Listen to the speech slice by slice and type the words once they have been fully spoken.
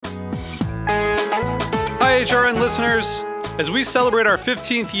HRN listeners. As we celebrate our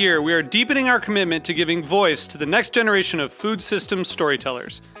 15th year, we are deepening our commitment to giving voice to the next generation of food systems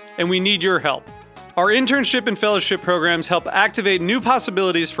storytellers, and we need your help. Our internship and fellowship programs help activate new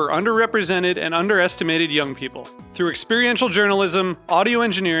possibilities for underrepresented and underestimated young people through experiential journalism, audio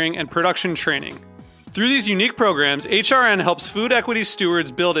engineering, and production training. Through these unique programs, HRN helps food equity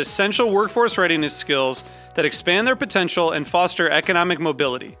stewards build essential workforce readiness skills that expand their potential and foster economic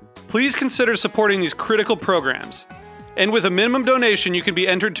mobility. Please consider supporting these critical programs. And with a minimum donation, you can be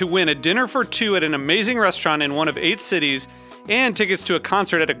entered to win a dinner for two at an amazing restaurant in one of 8 cities and tickets to a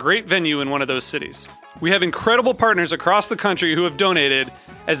concert at a great venue in one of those cities. We have incredible partners across the country who have donated,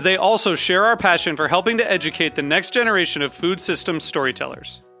 as they also share our passion for helping to educate the next generation of food systems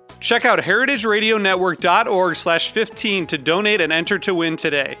storytellers. Check out heritageradionetwork.org/15 to donate and enter to win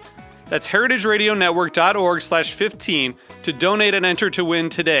today. That's heritageradionetwork.org/15 to donate and enter to win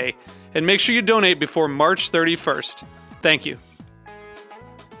today. And make sure you donate before March 31st. Thank you.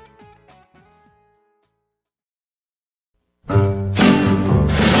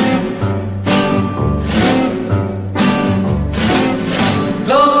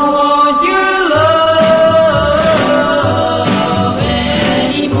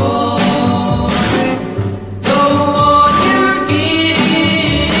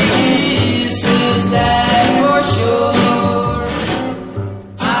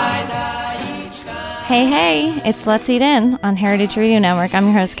 Hey, it's Let's Eat In on Heritage Radio Network. I'm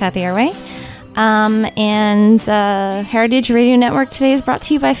your host, Cathy. And Heritage Radio Network today is brought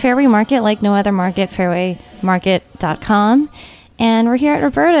to you by Fairway Market, like no other market, fairwaymarket.com. And we're here at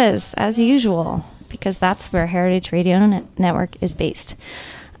Roberta's, as usual, because that's where Heritage Radio Network is based.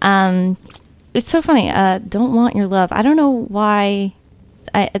 It's so funny. Don't Want Your Love. I don't know why.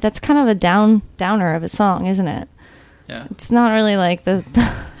 That's kind of a downer of a song, isn't it? Yeah. It's not really like the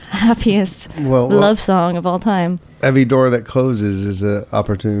happiest love song of all time. Every door that closes is an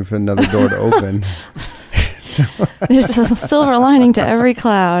opportunity for another door to open. So. There's a silver lining to every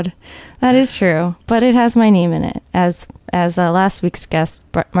cloud. That is true, but it has my name in it. As last week's guest,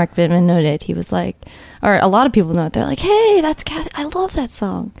 Mark Bittman, noted, he was like, or a lot of people know it. They're like, "Hey, that's Cathy. I love that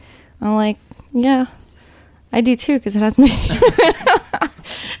song." I'm like, "Yeah, I do too," because it has my name.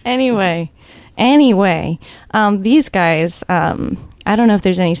 Anyway, these guys. I don't know if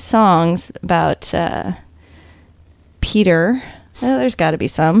there's any songs about Peter. Oh, there's got to be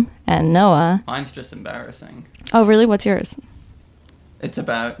some. And Noah. Mine's just embarrassing. Oh, really? What's yours? It's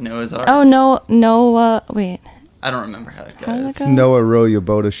about Noah's Ark. Oh, Noah. Wait. I don't remember how it goes. How does it go? Noah, row your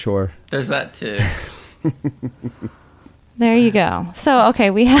boat ashore. There's that too. There you go. So, okay,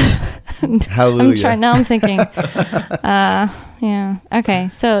 we have... Hallelujah. Now I'm thinking. Yeah. Okay,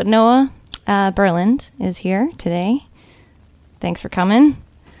 so Noah Berland is here today. Thanks for coming.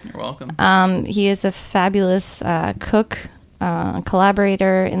 You're welcome. He is a fabulous cook,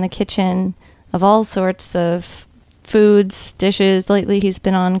 collaborator in the kitchen of all sorts of foods, dishes. Lately, he's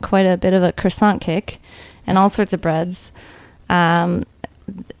been on quite a bit of a croissant kick and all sorts of breads. And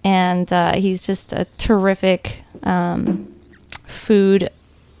he's just a terrific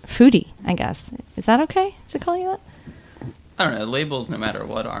foodie, I guess. Is that okay? Is it calling you that? I don't know. Labels, no matter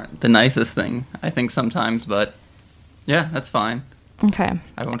what, aren't the nicest thing, I think, sometimes, but... yeah, that's fine. Okay.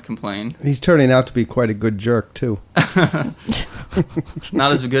 I won't complain. He's turning out to be quite a good jerk, too.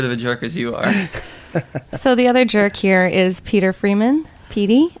 Not as good of a jerk as you are. So the other jerk here is Peter Freeman,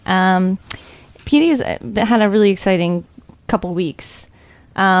 Petey. Petey's had a really exciting couple weeks.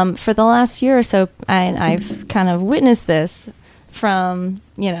 For the last year or so, I've kind of witnessed this from,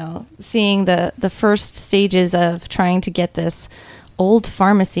 seeing the first stages of trying to get this old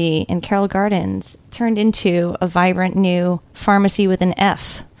pharmacy in Carroll Gardens turned into a vibrant new pharmacy with an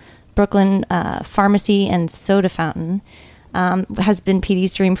F. Brooklyn Pharmacy and Soda Fountain has been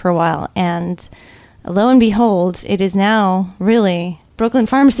Petey's dream for a while. And lo and behold, it is now really Brooklyn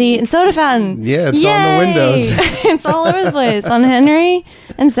Pharmacy and Soda Fountain. Yeah, it's Yay! on the windows. It's all over the place on Henry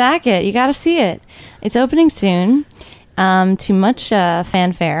and Zackett. You got to see it. It's opening soon to much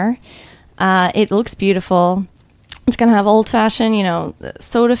fanfare. It looks beautiful. It's going to have old-fashioned,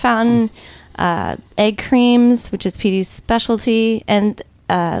 soda fountain, egg creams, which is Petey's specialty, and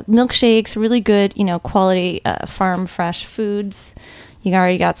milkshakes, really good, quality farm fresh foods. You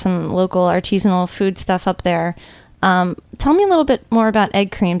already got some local artisanal food stuff up there. Tell me a little bit more about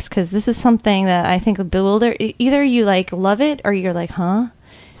egg creams, because this is something that I think will bewilder. Either you love it or you're like, huh?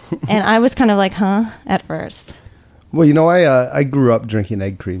 And I was kind of like, huh, at first. Well, I grew up drinking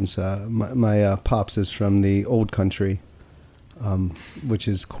egg creams. My pops is from the old country, which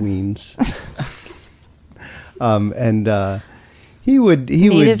is Queens. And He would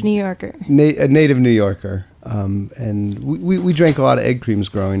Native New Yorker. A native New Yorker. And we drank a lot of egg creams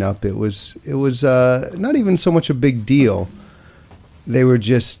growing up. It was not even so much a big deal. They were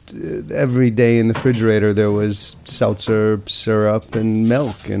just every day in the refrigerator there was seltzer, syrup, and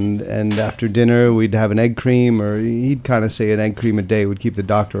milk. And after dinner we'd have an egg cream, or he'd kind of say an egg cream a day would keep the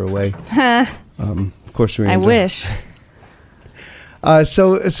doctor away. Of course, I wish.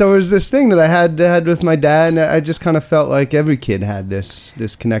 So it was this thing that I had with my dad, and I just kind of felt like every kid had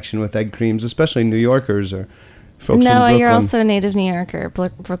this connection with egg creams, especially New Yorkers or folks from Brooklyn. You're also a native New Yorker,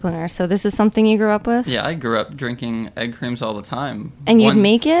 Brooklyner. So this is something you grew up with? Yeah, I grew up drinking egg creams all the time. And you'd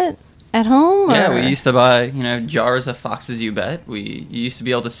make it at home? Yeah, or? we used to buy, jars of Fox's You Bet. You used to be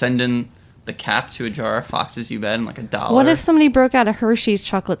able to send in the cap to a jar of Fox's You Bet and like $1. What if somebody broke out a Hershey's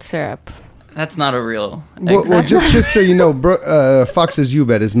chocolate syrup? That's not a real egg well just so you know, Fox's You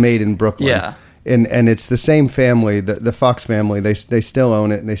Bet is made in Brooklyn. Yeah. And it's the same family, the Fox family. They still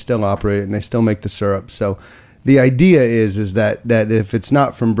own it, and they still operate it, and they still make the syrup. So the idea is that if it's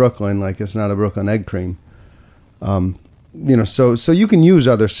not from Brooklyn, like it's not a Brooklyn egg cream, so you can use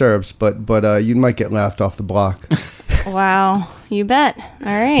other syrups, but you might get laughed off the block. Wow, you bet. All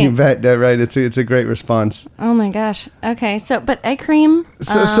right, you bet. That right. It's a great response. Oh my gosh. Okay, but egg cream.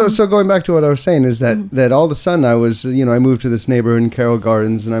 So going back to what I was saying is that all of a sudden I was I moved to this neighborhood in Carroll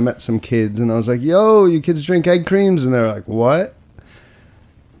Gardens, and I met some kids, and I was like, "Yo, you kids drink egg creams?" And they're like, "What?"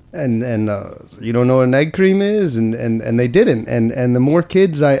 And you don't know what an egg cream is, and they didn't. And the more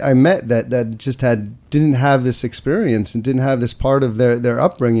kids I met that just didn't have this experience and didn't have this part of their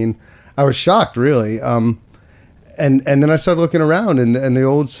upbringing, I was shocked, really. And then I started looking around, and the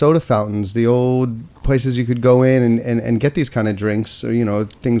old soda fountains, the old places you could go in and get these kind of drinks, so,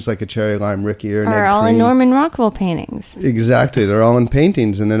 things like a cherry lime Ricky or an egg cream. Are all in Norman Rockwell paintings. Exactly, they're all in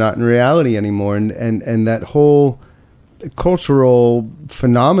paintings, and they're not in reality anymore. And that whole cultural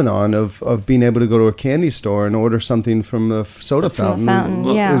phenomenon of being able to go to a candy store and order something from a soda fountain.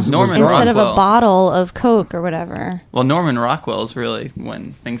 Yeah. Norman Instead of Rockwell. a bottle of Coke or whatever. Well, Norman Rockwell is really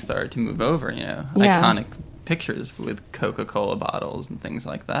when things started to move over, iconic pictures with Coca-Cola bottles and things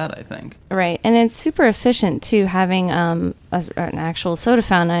like that, I think. Right, and it's super efficient too, having an actual soda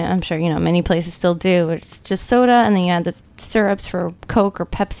fountain. I'm sure many places still do. It's just soda, and then you add the syrups for Coke or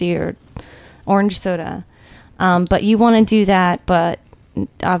Pepsi or orange soda. But you want to do that, but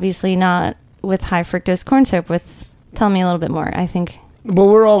obviously not with high fructose corn syrup. Tell me a little bit more, I think. Well,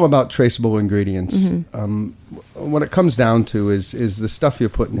 we're all about traceable ingredients. Mm-hmm. What it comes down to is the stuff you're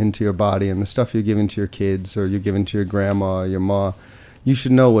putting into your body and the stuff you're giving to your kids or you're giving to your grandma or your ma. You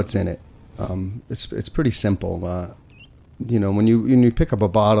should know what's in it. It's pretty simple. When you pick up a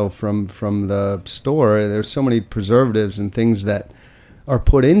bottle from the store, there's so many preservatives and things that are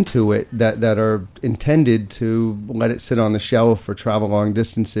put into it that are intended to let it sit on the shelf or travel long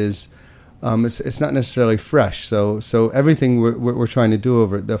distances. It's not necessarily fresh. So everything we're trying to do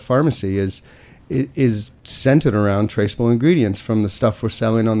over at the Farmacy is centered around traceable ingredients, from the stuff we're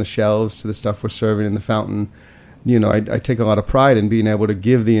selling on the shelves to the stuff we're serving in the fountain. I take a lot of pride in being able to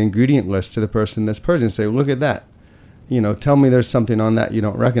give the ingredient list to the person that's purchasing and say, look at that. Tell me there's something on that you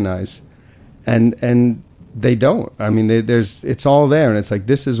don't recognize. And they don't. I mean, it's all there, and it's like,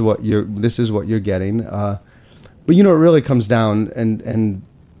 this is what you're getting. But it really comes down, and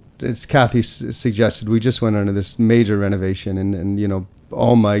it's Cathy suggested, we just went under this major renovation, and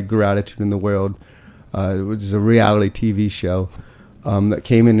all my gratitude in the world. It was a reality TV show that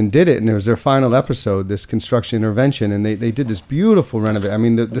came in and did it, and it was their final episode, this construction intervention, and they did this beautiful renovation. I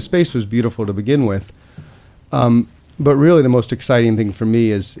mean, the space was beautiful to begin with, but really the most exciting thing for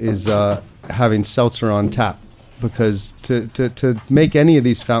me is having seltzer on tap, because to make any of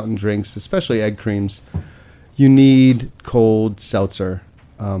these fountain drinks, especially egg creams, you need cold seltzer.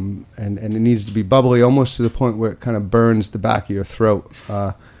 And it needs to be bubbly, almost to the point where it kind of burns the back of your throat.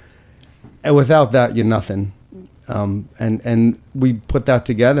 And without that, you're nothing. And we put that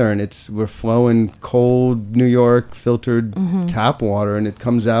together, and we're flowing cold New York filtered tap water, and it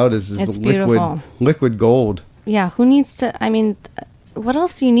comes out as liquid gold. Yeah, who needs to? I mean, what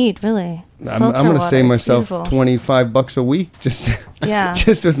else do you need, really? I'm going to save myself $25 a week just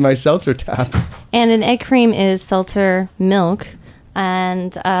with my seltzer tap. And an egg cream is seltzer milk.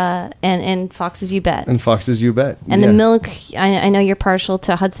 And Fox's You Bet. And Fox's You Bet. And the milk, I know you're partial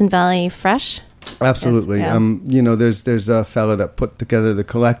to Hudson Valley Fresh. Absolutely. There's a fellow that put together the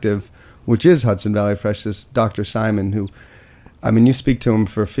collective, which is Hudson Valley Fresh, this Dr. Simon, who, you speak to him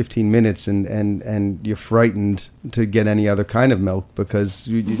for 15 minutes and you're frightened to get any other kind of milk, because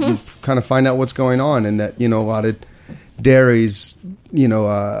you kind of find out what's going on, and that, a lot of dairies,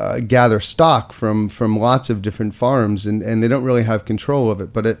 gather stock from lots of different farms, and they don't really have control of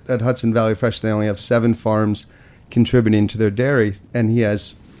it. But at Hudson Valley Fresh, they only have 7 farms contributing to their dairy, and he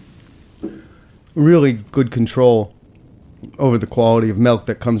has really good control over the quality of milk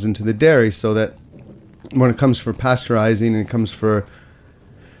that comes into the dairy, so that when it comes for pasteurizing and it comes for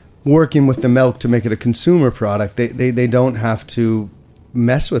working with the milk to make it a consumer product, they don't have to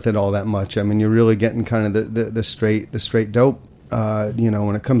mess with it all that much. I mean, you're really getting kind of the straight dope,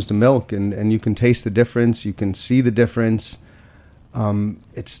 when it comes to milk, and you can taste the difference, you can see the difference.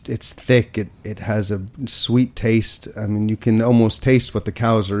 It's thick, it has a sweet taste. I mean, you can almost taste what the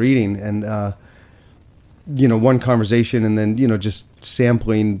cows are eating, and one conversation and then just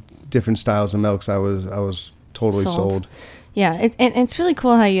sampling different styles of milks, I was totally sold. Yeah, it's really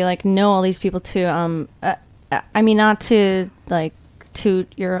cool how you know all these people too. I mean, not to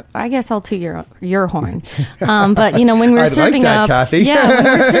toot your, I guess I'll toot your horn. But when we were serving like that, up, Cathy. when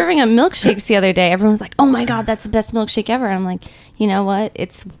we were serving up milkshakes the other day, everyone's like, "Oh my God, that's the best milkshake ever!" I'm like, you know what?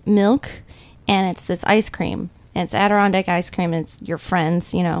 It's milk, and it's this ice cream. And it's Adirondack ice cream, and it's your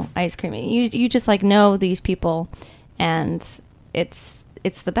friends, ice cream. You just know these people, and it's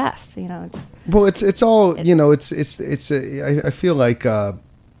the best, It's well, it's all I feel like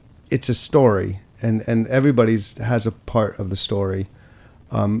it's a story, and everybody's has a part of the story,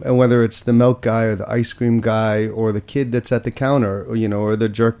 and whether it's the milk guy or the ice cream guy or the kid that's at the counter, or the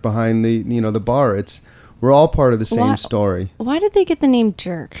jerk behind the the bar, we're all part of the same story. Why did they get the name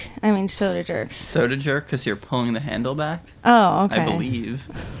jerk? I mean, soda jerks. Soda jerk, because you're pulling the handle back? Oh, okay. I believe.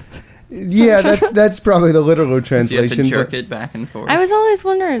 Yeah, that's probably the literal translation. You have to jerk it back and forth. I was always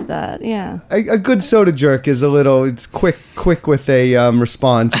wondering that, yeah. A good soda jerk is it's quick with a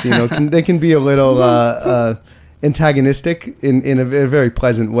response. They can be a little antagonistic in a very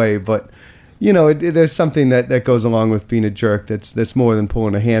pleasant way, but there's something that goes along with being a jerk that's more than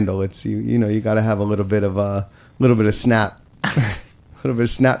pulling a handle. It's you got to have a little bit of snap, a little bit of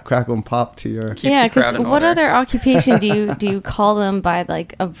snap, crackle, and pop to your. Yeah, because what other occupation do you call them by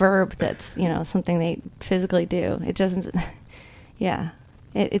a verb that's something they physically do? It doesn't. Yeah,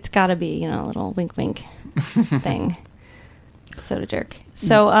 it's got to be a little wink thing. Soda jerk.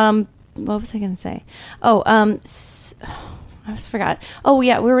 So what was I going to say? I just forgot. Oh,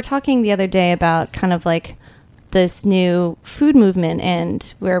 yeah. We were talking the other day about kind of this new food movement and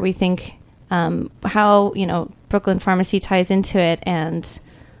where we think how, Brooklyn Farmacy ties into it and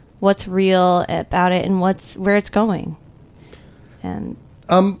what's real about it and where it's going. And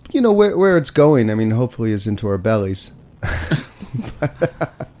where it's going, I mean, hopefully is into our bellies.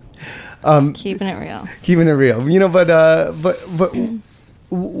 Keeping it real. Keeping it real. But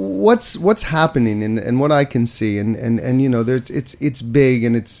what's happening and what I can see and there's it's big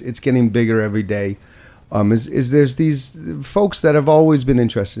and it's getting bigger every day. Is there's these folks that have always been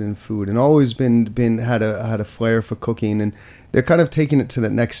interested in food and always been had a flair for cooking, and they're kind of taking it to the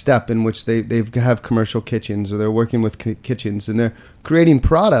next step in which they have commercial kitchens, or they're working with kitchens, and they're creating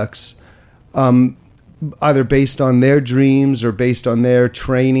products either based on their dreams or based on their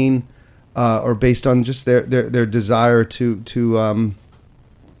training or based on just their desire to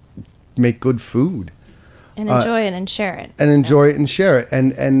make good food and enjoy it and share it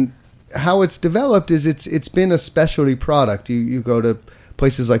and how it's developed is it's been a specialty product. You go to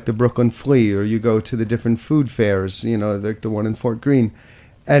places like the Brooklyn Flea, or you go to the different food fairs, like the one in Fort Greene,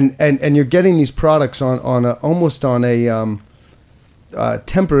 and you're getting these products almost on a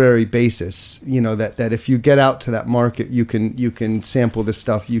temporary basis. That if you get out to that market, you can sample this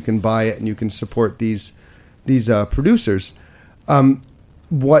stuff, you can buy it, and you can support these producers.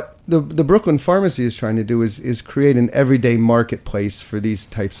 What the Brooklyn Farmacy is trying to do is create an everyday marketplace for these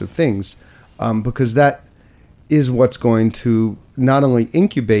types of things, because that is what's going to not only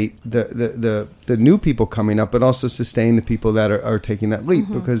incubate the new people coming up, but also sustain the people that are taking that leap.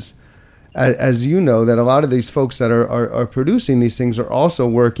 Mm-hmm. Because as you know, that a lot of these folks that are producing these things are also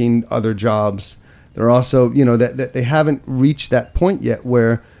working other jobs. They're also, that they haven't reached that point yet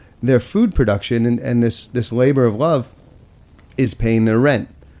where their food production and this labor of love is paying their rent.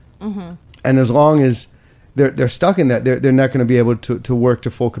 Mm-hmm. And as long as they're stuck in that, they're not going to be able to work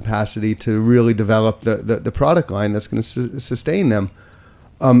to full capacity to really develop the product line that's going to sustain them.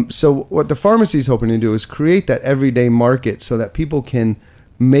 So what the pharmacy is hoping to do is create that everyday market so that people can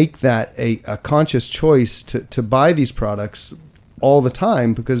make that a conscious choice to buy these products all the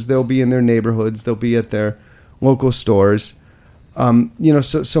time, because they'll be in their neighborhoods, they'll be at their local stores.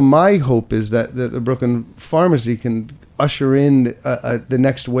 So my hope is that the Brooklyn Farmacy can usher in the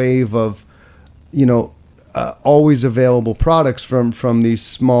next wave of, always available products from these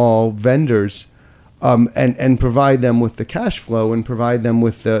small vendors, and provide them with the cash flow and provide them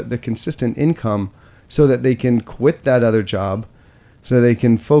with the consistent income so that they can quit that other job, so they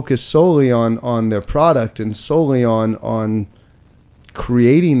can focus solely on their product and solely on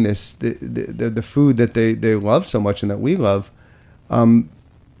creating the food that they love so much and that we love, and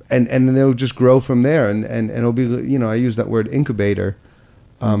then they'll just grow from there, and it'll be, I use that word incubator,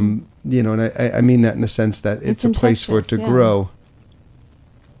 and I mean that in the sense that it's a place for it to grow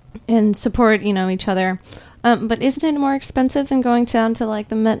and support each other. But isn't it more expensive than going down to like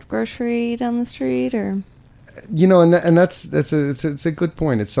the Met grocery down the street, or? And that's a good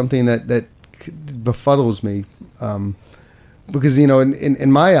point. It's something that befuddles me, because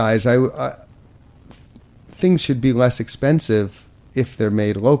in my eyes, I things should be less expensive if they're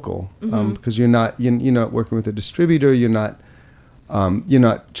made local, because you're not working with a distributor, you're not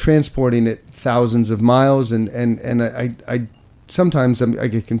transporting it thousands of miles, and I sometimes I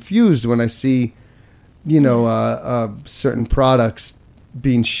get confused when I see certain products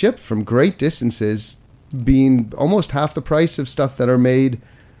being shipped from great distances being almost half the price of stuff that are made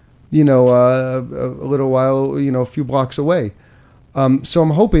a little while, a few blocks away. So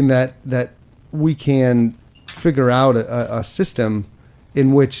I'm hoping that we can figure out a system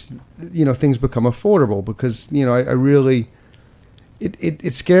in which things become affordable, because I really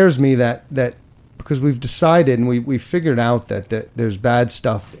it scares me that because we've decided and we've figured out that there's bad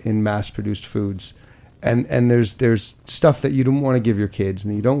stuff in mass-produced foods, and there's stuff that you don't want to give your kids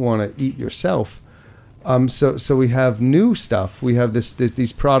and you don't want to eat yourself. So we have new stuff. We have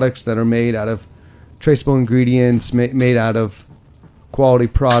these products that are made out of traceable ingredients, made out of quality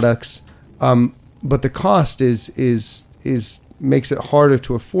products, but the cost is makes it harder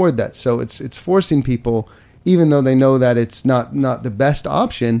to afford that. So it's forcing people, even though they know that it's not the best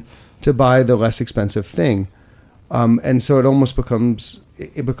option, to buy the less expensive thing, and so it almost becomes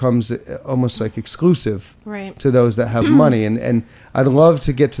almost like exclusive, right, to those that have money. And I'd love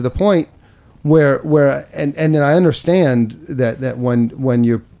to get to the point where and then I understand that when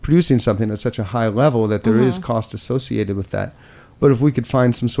you're producing something at such a high level that there is cost associated with that. But if we could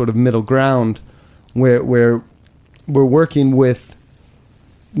find some sort of middle ground where we're working with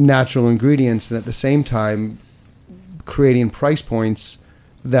natural ingredients and at the same time creating price points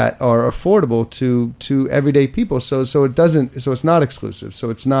that are affordable to everyday people, so it's not exclusive, so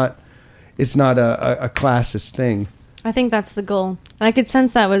it's not a classist thing. I think that's the goal, and I could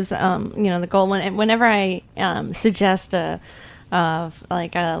sense that was the goal. Whenever I suggest a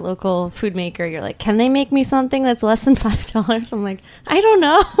local food maker, you're like, can they make me something that's less than $5? I'm like, I don't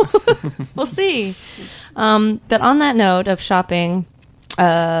know. We'll see. But on that note of shopping,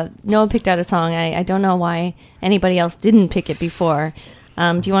 Noah picked out a song. I don't know why anybody else didn't pick it before.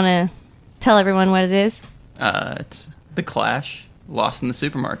 Do you want to tell everyone what it is? It's The Clash, Lost in the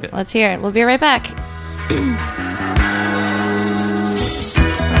Supermarket. Let's hear it. We'll be right back.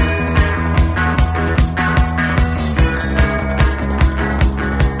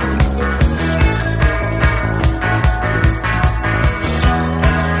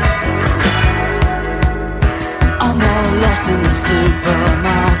 Lost in the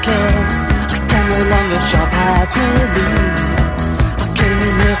supermarket, I can no longer shop happily. I came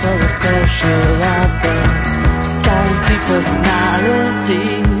in here for a special offer, guaranteed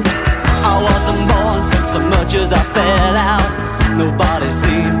personality. I wasn't born so much as I fell out, nobody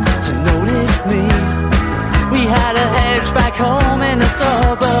seemed to notice me. We had a hedge back home in the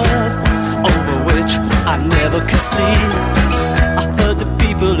suburb, over which I never could see. I heard the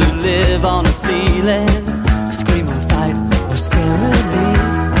people who live on the ceiling scream and fight was scaring me.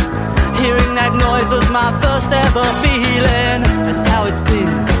 Hearing that noise was my first ever feeling. That's how it's been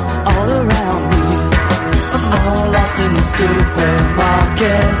all around me. I'm all lost in the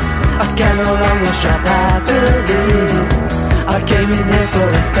supermarket, I can no longer shop happily. I came in here for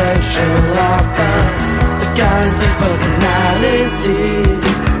a special offer, a guaranteed personality.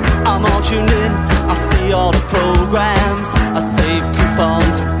 I'm all tuned in, I see all the programs, I save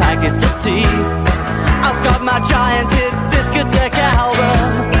coupons and packets of tea. I've got my giant hit discotheque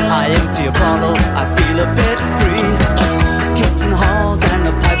album, I empty a bottle, I feel a bit free. Kids in the halls and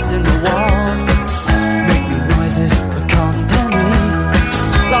the pipes in the walls make me noises for company.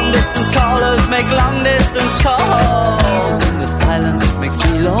 Long distance callers make long distance calls, and the silence makes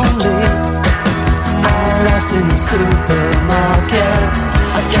me lonely. I'm lost in the supermarket,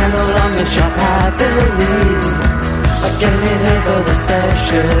 I can no longer shop happily. I came in here for the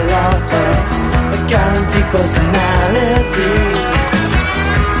special offer, a guaranteed personality.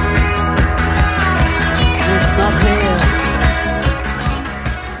 It's not here.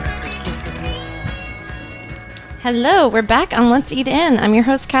 Hello, we're back on Let's Eat In. I'm your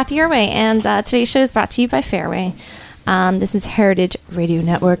host, Cathy Irway, and today's show is brought to you by Fairway. This is Heritage Radio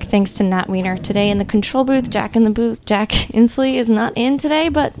Network. Thanks to Nat Wiener today in the control booth. Jack in the booth. Jack Inslee is not in today,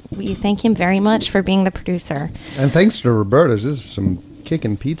 but we thank him very much for being the producer. And thanks to Roberta's. This is some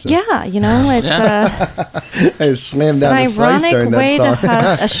kicking pizza. Yeah, you know, it's I slammed down a slice during that way song. to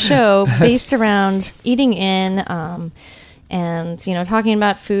have a show based around eating in, and you know, talking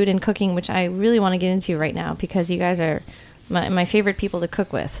about food and cooking, which I really want to get into right now because you guys are my favorite people to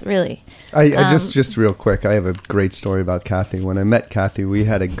cook with, really. I just real quick, I have a great story about Cathy. When I met Cathy, we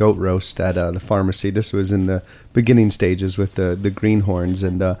had a goat roast at the Farmacy. This was in the beginning stages with the greenhorns,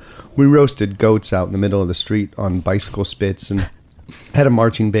 and we roasted goats out in the middle of the street on bicycle spits and had a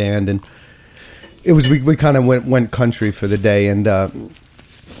marching band, and it was we kind of went country for the day. And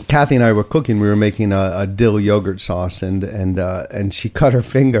Cathy and I were cooking. We were making a dill yogurt sauce, and she cut her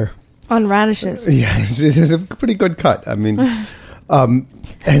finger on radishes. Yes, it was a pretty good cut. I mean, and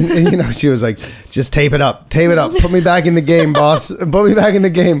you know, she was like, "Just tape it up, put me back in the game, boss, put me back in the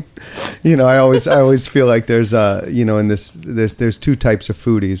game." You know, I always feel like there's you know, in this there's two types of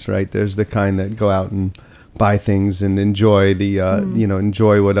foodies, right? There's the kind that go out and buy things and enjoy the you know,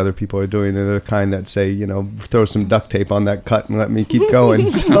 enjoy what other people are doing. They're the kind that say, you know, throw some duct tape on that cut and let me keep going.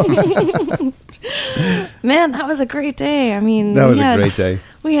 So. Man, that was a great day. I mean, that was a great day.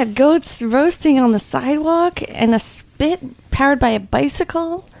 We had goats roasting on the sidewalk and a spit powered by a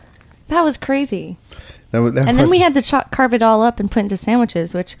bicycle. That was crazy. Then we had to carve it all up and put into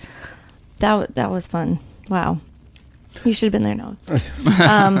sandwiches, which that was fun. Wow, you should have been there, Noah.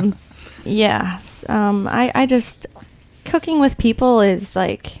 Yes. I just, cooking with people is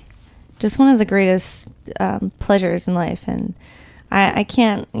like just one of the greatest pleasures in life, and I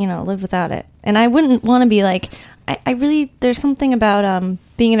can't, you know, live without it. And I wouldn't want to be like, I really, there's something about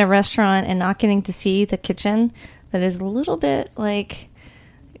being in a restaurant and not getting to see the kitchen that is a little bit like,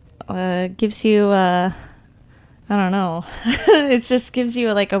 gives you, I don't know, it just gives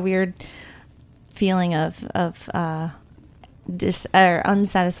you like a weird feeling of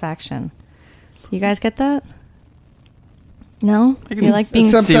unsatisfaction. You guys get that? No? You like being...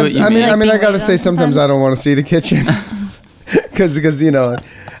 Sometimes, I gotta say, sometimes I don't want to see the kitchen. Because, you know,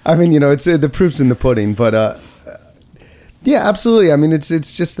 I mean, you know, it's the proof's in the pudding. But, yeah, absolutely. I mean, it's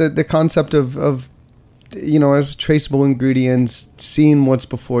just the concept of, you know, as traceable ingredients, seeing what's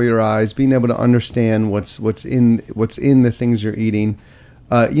before your eyes, being able to understand what's in the things you're eating.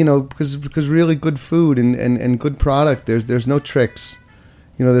 You know, because really good food and good product, there's no tricks.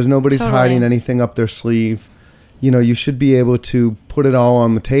 You know, there's nobody's hiding anything up their sleeve. You know, you should be able to put it all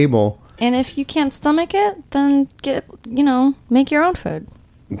on the table. And if you can't stomach it, then make your own food.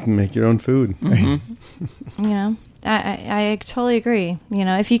 Make your own food. Mm-hmm. You know, I totally agree. You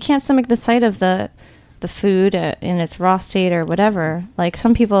know, if you can't stomach the sight of the food in its raw state or whatever, like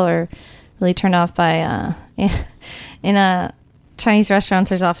some people are really turned off by in Chinese restaurants,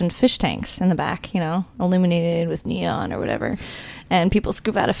 there's often fish tanks in the back, you know, illuminated with neon or whatever. And people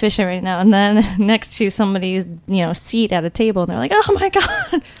scoop out a fish every now and then next to somebody's, you know, seat at a table. And they're like, oh, my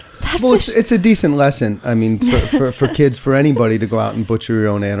God. Well, it's a decent lesson. I mean, for kids, for anybody to go out and butcher your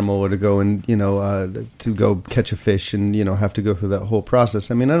own animal or to go and, you know, to go catch a fish and, you know, have to go through that whole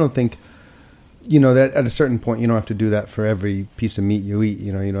process. I mean, I don't think, you know, that at a certain point you don't have to do that for every piece of meat you eat.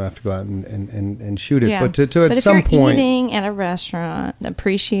 You know, you don't have to go out and shoot it. Yeah. But at some point, if you're eating at a restaurant,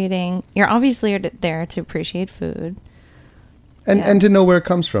 you're obviously there to appreciate food. And to know where it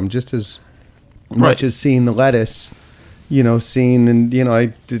comes from, just as much as seeing the lettuce, you know, seeing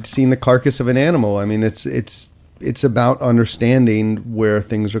the carcass of an animal. I mean, it's about understanding where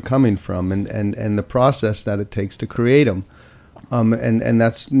things are coming from and the process that it takes to create them. And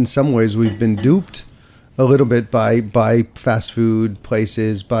that's, in some ways, we've been duped a little bit by fast food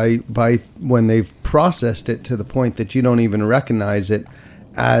places, by when they've processed it to the point that you don't even recognize it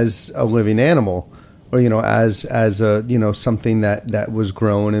as a living animal. Or, you know, as a, you know, something that was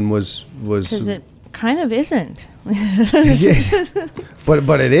grown and was because it kind of isn't. Yeah.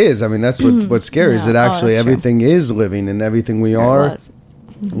 But it is. I mean, that's what's scary is that actually everything is living and everything we are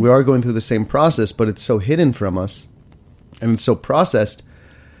going through the same process, but it's so hidden from us and it's so processed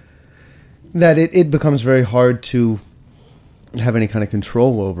that it becomes very hard to have any kind of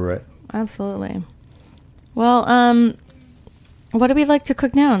control over it. Absolutely. Well, what do we like to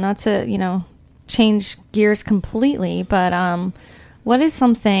cook now? Not to, you know, change gears completely, but what is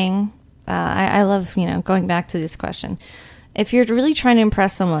something I love, you know, going back to this question. If you're really trying to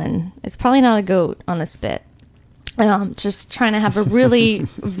impress someone, it's probably not a goat on a spit. Just trying to have a really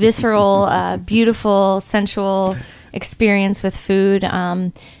visceral, beautiful, sensual experience with food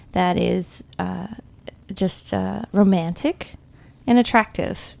that is just romantic and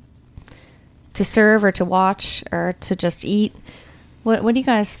attractive to serve or to watch or to just eat? What do you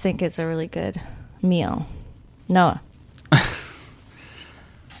guys think is a really good meal? Noah.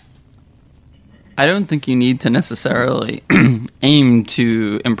 I don't think you need to necessarily aim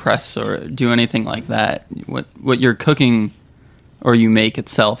to impress or do anything like that. What you're cooking or you make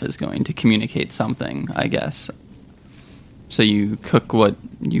itself is going to communicate something, I guess. So you cook what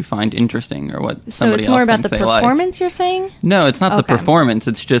you find interesting or what somebody else thinks they like. So it's more about the performance, you're saying? No, it's not the performance.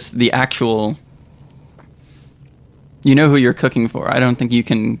 It's just the actual... You know who you're cooking for. I don't think you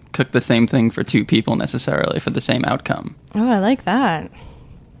can cook the same thing for two people necessarily for the same outcome. Oh, I like that.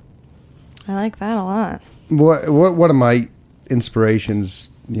 I like that a lot. One of my inspirations,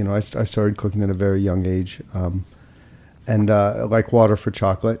 I started cooking at a very young age, and like Water for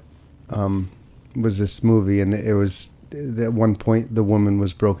Chocolate was this movie, and it was at one point the woman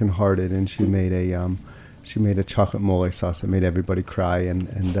was brokenhearted, and she made a chocolate mole sauce that made everybody cry,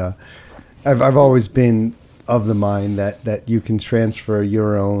 and I've always been of the mind that you can transfer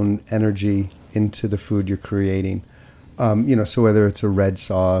your own energy into the food you're creating. So whether it's a red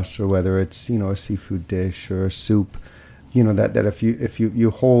sauce or whether it's, a seafood dish or a soup, that if you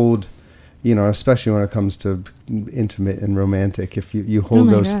hold, especially when it comes to intimate and romantic, if you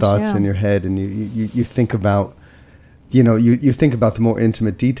hold those thoughts in your head and you think about, you think about the more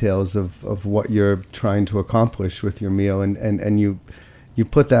intimate details of what you're trying to accomplish with your meal and you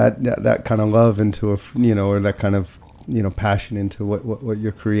put that kind of love into or that kind of, passion into what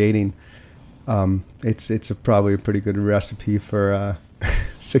you're creating. It's probably a pretty good recipe for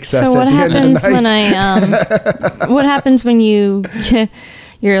success. So what happens when what happens when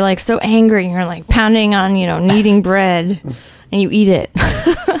you're like so angry, you're like pounding on, kneading bread and you eat it?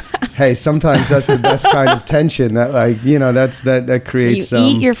 Hey, sometimes that's the best kind of tension that that creates. You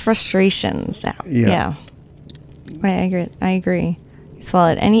eat your frustrations out. Yeah. I agree.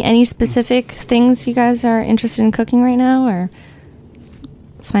 Swallow it. Any specific things you guys are interested in cooking right now or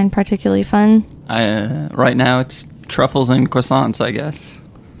find particularly fun? Right now it's truffles and croissants, I guess.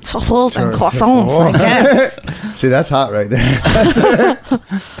 Truffles and croissants, I guess. See, that's hot right there.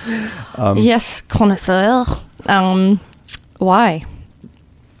 Yes, connoisseur. Why?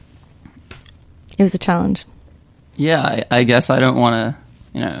 It was a challenge. Yeah, I guess I don't want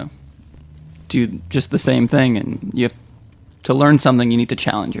to, do just the same thing, and you have to learn something, you need to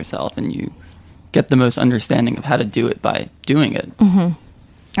challenge yourself, and you get the most understanding of how to do it by doing it. Mm-hmm.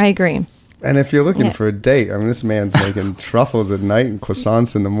 I agree. And if you're looking for a date, this man's making truffles at night and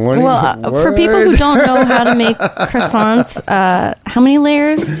croissants in the morning. Well, for people who don't know how to make croissants, how many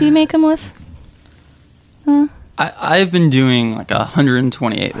layers do you make them with? I've been doing like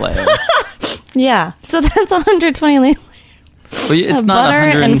 128 layers. Yeah, so that's 120 layers. Well, it's not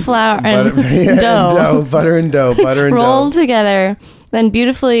butter and flour and dough. Butter and dough. Rolled together, then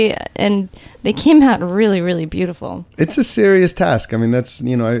beautifully, and they came out really, really beautiful. It's a serious task. That's,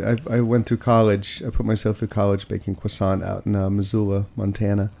 I went through college. I put myself through college baking croissant out in Missoula,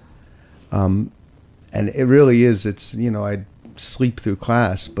 Montana. And it really is, I'd sleep through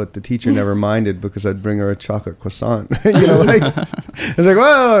class, but the teacher never minded because I'd bring her a chocolate croissant. I was like,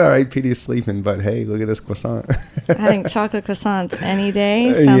 well, all right, Petey's sleeping, but hey, look at this croissant. Having chocolate croissants any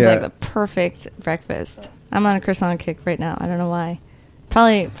day sounds like the perfect breakfast. I'm on a croissant kick right now. I don't know why.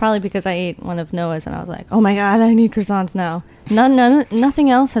 Probably because I ate one of Noah's and I was like, oh my God, I need croissants now. Nothing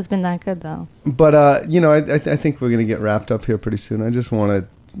else has been that good though. But, I think we're going to get wrapped up here pretty soon. I just want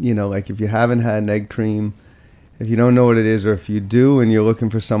to, if you haven't had an egg cream, if you don't know what it is, or if you do and you're looking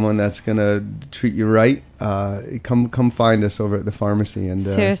for someone that's going to treat you right, come find us over at the Farmacy. And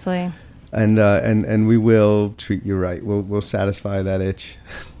seriously. And we will treat you right. We'll satisfy that itch.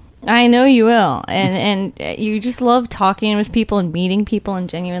 I know you will. And you just love talking with people and meeting people and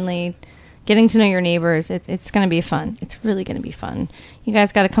genuinely getting to know your neighbors. It's going to be fun. It's really going to be fun. You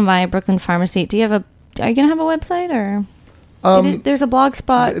guys got to come by Brooklyn Farmacy. Are you going to have a website or... there's a blog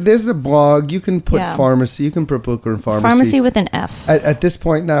spot. There's a blog. You can put Farmacy. You can put Brooklyn Farmacy. Farmacy with an F. At this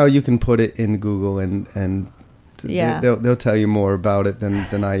point now, you can put it in Google and they'll tell you more about it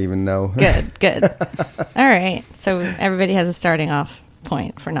than I even know. Good. All right. So everybody has a starting off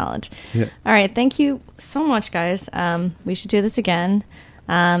point for knowledge. Yeah. All right. Thank you so much, guys. We should do this again.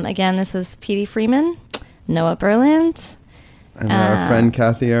 Again, this was Petey Freeman, Noah Berland. And our friend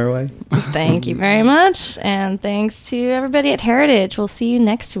Cathy Arroway. Thank you very much. And thanks to everybody at Heritage. We'll see you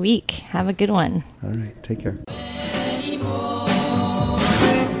next week. Have a good one. All right. Take care.